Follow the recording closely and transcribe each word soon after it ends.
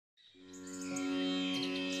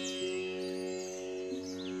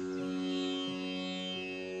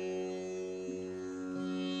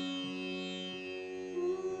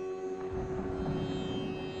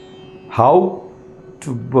How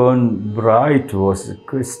to burn bright was the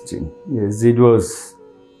question. Yes, it was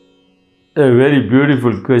a very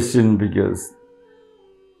beautiful question, because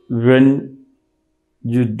when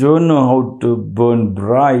you don't know how to burn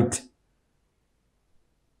bright,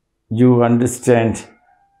 you understand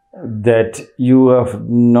that you have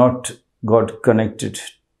not got connected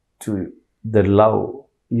to the love.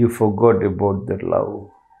 You forgot about the love.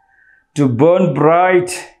 To burn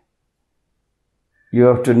bright, you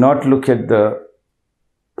have to not look at the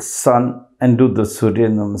sun and do the Surya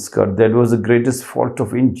Namaskar. That was the greatest fault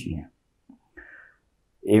of India.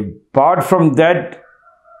 Apart from that,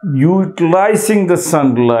 utilizing the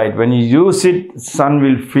sunlight, when you use it, sun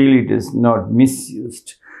will feel it is not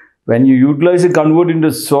misused. When you utilize it, convert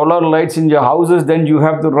into solar lights in your houses, then you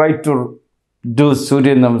have the right to do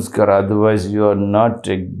Surya Namaskar. Otherwise, you are not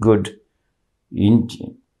a good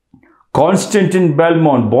Indian. Konstantin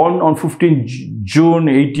Balmont, born on 15 June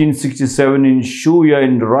 1867 in Shuya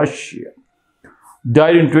in Russia,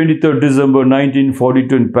 died on 23rd December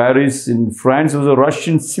 1942 in Paris in France, was a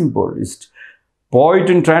Russian symbolist, poet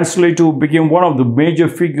and translator who became one of the major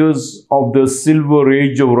figures of the Silver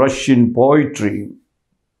Age of Russian poetry.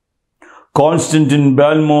 Konstantin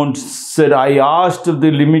Balmont said, "I asked of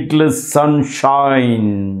the limitless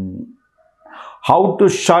sunshine how to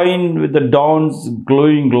shine with the dawn's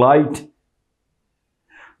glowing light.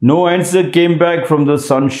 No answer came back from the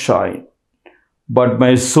sunshine, but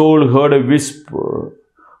my soul heard a whisper,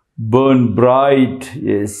 burn bright."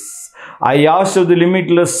 Yes. I asked of the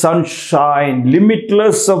limitless sunshine,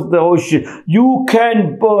 limitless of the ocean. You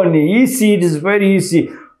can burn easy. It is very easy.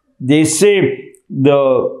 They say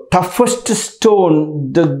the toughest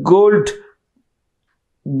stone, the gold,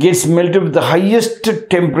 gets melted with the highest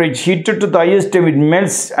temperature, heated to the highest temperature, it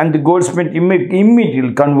melts, and the goldsmith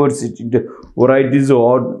immediately converts it into varieties of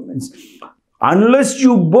ornaments. Unless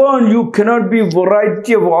you burn, you cannot be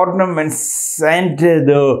variety of ornaments, and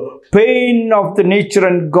the pain of the nature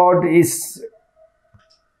and God is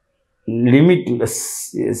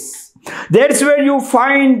limitless. Yes, that's where you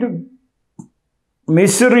find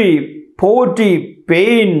misery, poverty,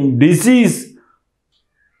 pain, disease,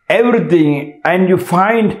 everything, and you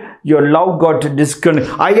find your love got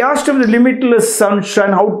disconnected. I asked of the limitless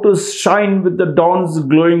sunshine how to shine with the dawn's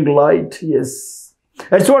glowing light. Yes,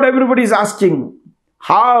 that's what everybody is asking.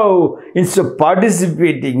 How? Instead of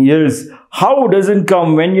participating, yes, how doesn't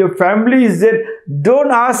come. When your family is there,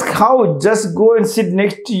 don't ask how. Just go and sit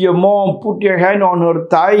next to your mom, put your hand on her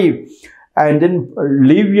thigh, and then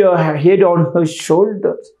leave your head on her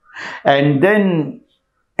shoulders, and then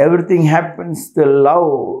everything happens. The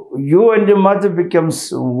love, you and your mother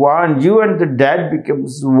becomes one, you and the dad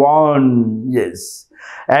becomes one. Yes,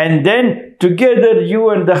 and then together you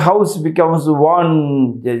and the house becomes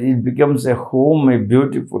one. It becomes a home, a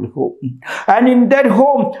beautiful home, and in that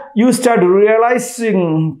home you start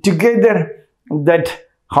realizing together that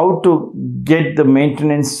how to get the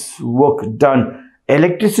maintenance work done.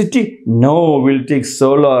 Electricity? No, we'll take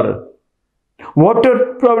solar.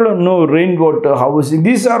 Water problem? No, rainwater housing.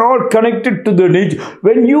 These are all connected to the nature.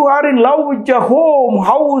 When you are in love with your home,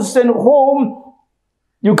 house and home,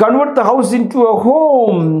 you convert the house into a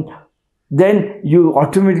home, then you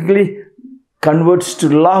automatically converts to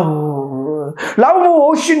love. Love of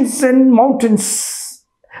oceans and mountains.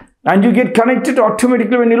 And you get connected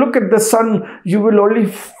automatically. When you look at the sun, you will only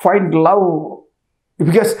find love,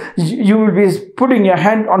 because you will be putting your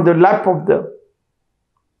hand on the lap of the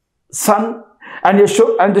sun, and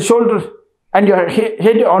the shoulder, and your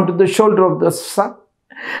head onto the shoulder of the sun.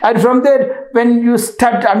 And from there, when you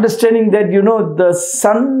start understanding that, you know, the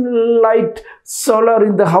sunlight, solar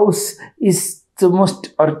in the house is the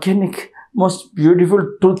most organic, most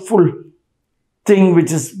beautiful, truthful thing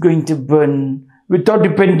which is going to burn without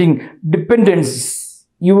dependence.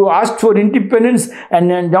 You asked for independence,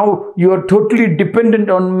 and now you are totally dependent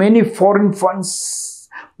on many foreign funds,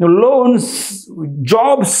 loans,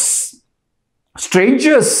 jobs,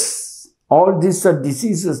 strangers. All these are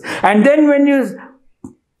diseases. And then when you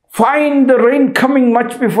find the rain coming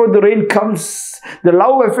much before the rain comes, the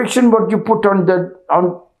love, affection, what you put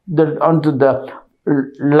onto the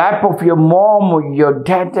lap of your mom or your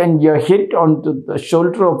dad, and your head onto the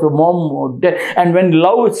shoulder of your mom or dad, and when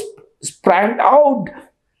love sprang out,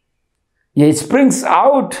 it springs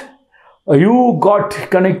out, you got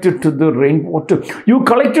connected to the rainwater. You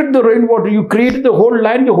collected the rainwater. You created the whole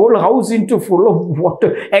land, the whole house into full of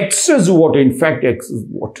water. Excess water. In fact, excess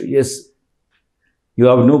water. Yes. You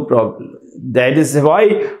have no problem. That is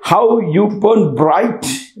why how you burn bright.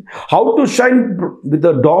 How to shine with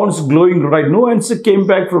the dawn's glowing light. No answer came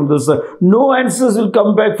back from the sun. No answers will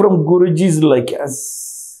come back from Gurujis like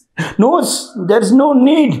us. No, there's no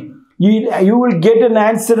need. You will get an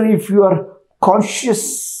answer if you are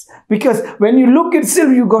conscious. Because when you look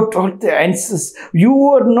itself, you got all the answers. You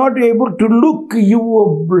were not able to look. You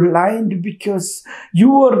were blind because you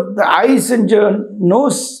were the eyes and your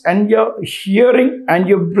nose and your hearing and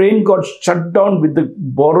your brain got shut down with the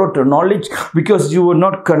borrowed knowledge because you were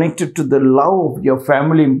not connected to the love of your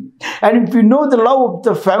family. And if you know the love of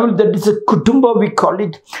the family, that is a kutumba, we call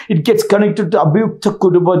it. It gets connected to abhyukta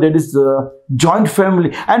kutumba, that is the joint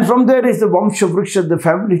family. And from there is the vamsha vriksha, the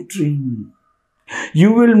family tree.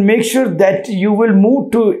 You will make sure that you will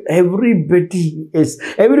move to everybody. Yes.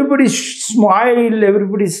 Everybody's smile,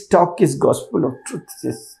 everybody's talk is gospel of truth.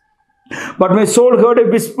 Yes. But my soul heard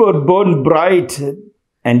a whisper, burn bright.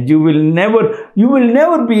 And you will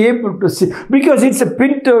never be able to see, because it's a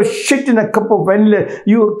pinto shit in a cup of vanilla.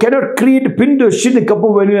 You cannot create a pinto shit in a cup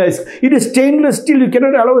of vanilla ice. It is stainless steel. You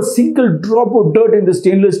cannot allow a single drop of dirt in the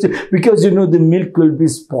stainless steel because you know the milk will be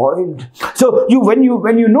spoiled. So when you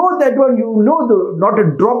know that one, you know not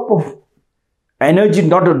a drop of energy,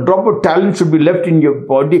 not a drop of talent should be left in your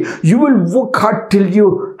body. You will work hard till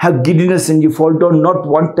you have giddiness and you fall down, not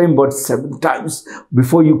one time but 7 times.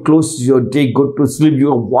 Before you close your day, go to sleep.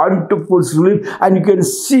 You have wonderful sleep and you can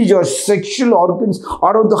see your sexual organs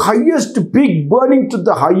are on the highest peak, burning to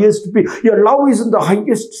the highest peak. Your love is on the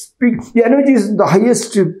highest peak. Your energy is on the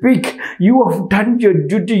highest peak. You have done your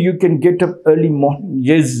duty. You can get up early morning.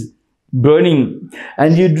 Yes, burning.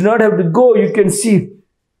 And you do not have to go. You can see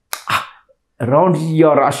around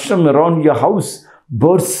your ashram, around your house,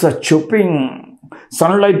 birds are chirping.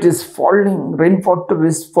 Sunlight is falling, rainwater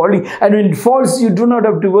is falling, and when it falls, you do not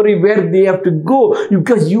have to worry where they have to go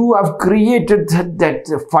because you have created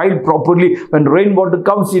that file properly. When rainwater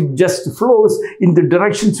comes, it just flows in the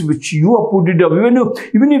directions which you have put it up.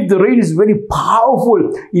 Even if the rain is very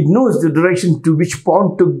powerful, it knows the direction to which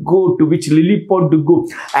pond to go, to which lily pond to go,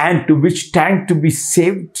 and to which tank to be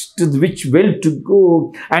saved, to which well to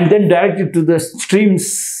go, and then directed to the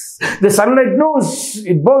streams. The sunlight knows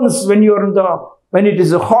it burns when it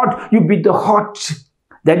is hot, you be the hot.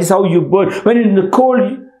 That is how you burn. When in the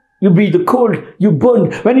cold, you be the cold. You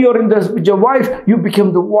burn. When you are with your wife, you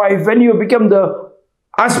become the wife. When you become the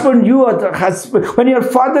husband, you are the husband. When you are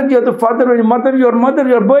father, you are the father. When you are mother, you are mother.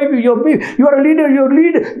 You are baby, you are baby. You are a leader, you are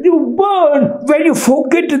leader. You burn. When you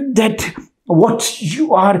forget that what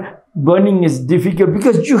you are, burning is difficult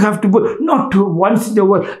because you have to burn not once in a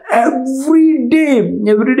while. Every day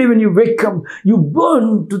when you wake up, you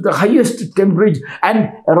burn to the highest temperature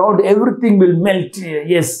and around everything will melt.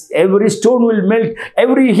 Yes, every stone will melt,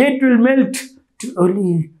 every hate will melt to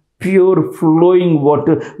only pure flowing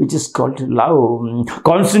water, which is called love.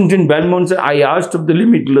 Konstantin Balmont said, I asked of the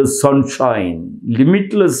limitless sunshine.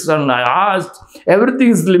 Limitless sun, I asked.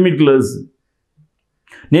 Everything is limitless.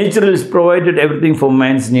 Nature has provided everything for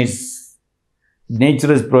man's needs. Nature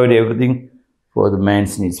has provided everything for the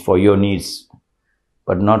man's needs, for your needs,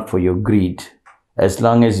 but not for your greed. As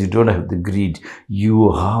long as you don't have the greed, you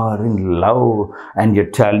are in love and your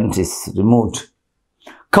talent is removed.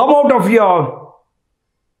 Come out of your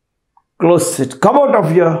closet. Come out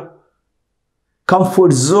of your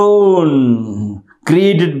comfort zone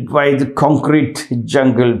created by the concrete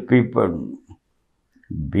jungle people.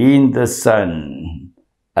 Be in the sun.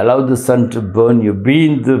 Allow the sun to burn you. Be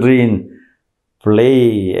in the rain.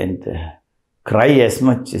 Play and cry as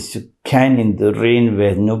much as you can in the rain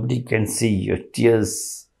where nobody can see your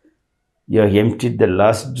tears. You have emptied the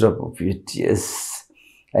last drop of your tears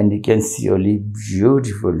and you can see only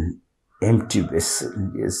beautiful empty vessel.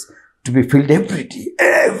 Yes, to be filled every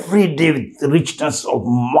day with the richness of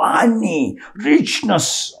money,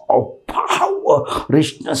 richness of power,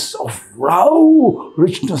 richness of love,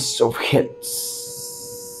 richness of health.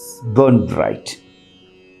 Burn bright.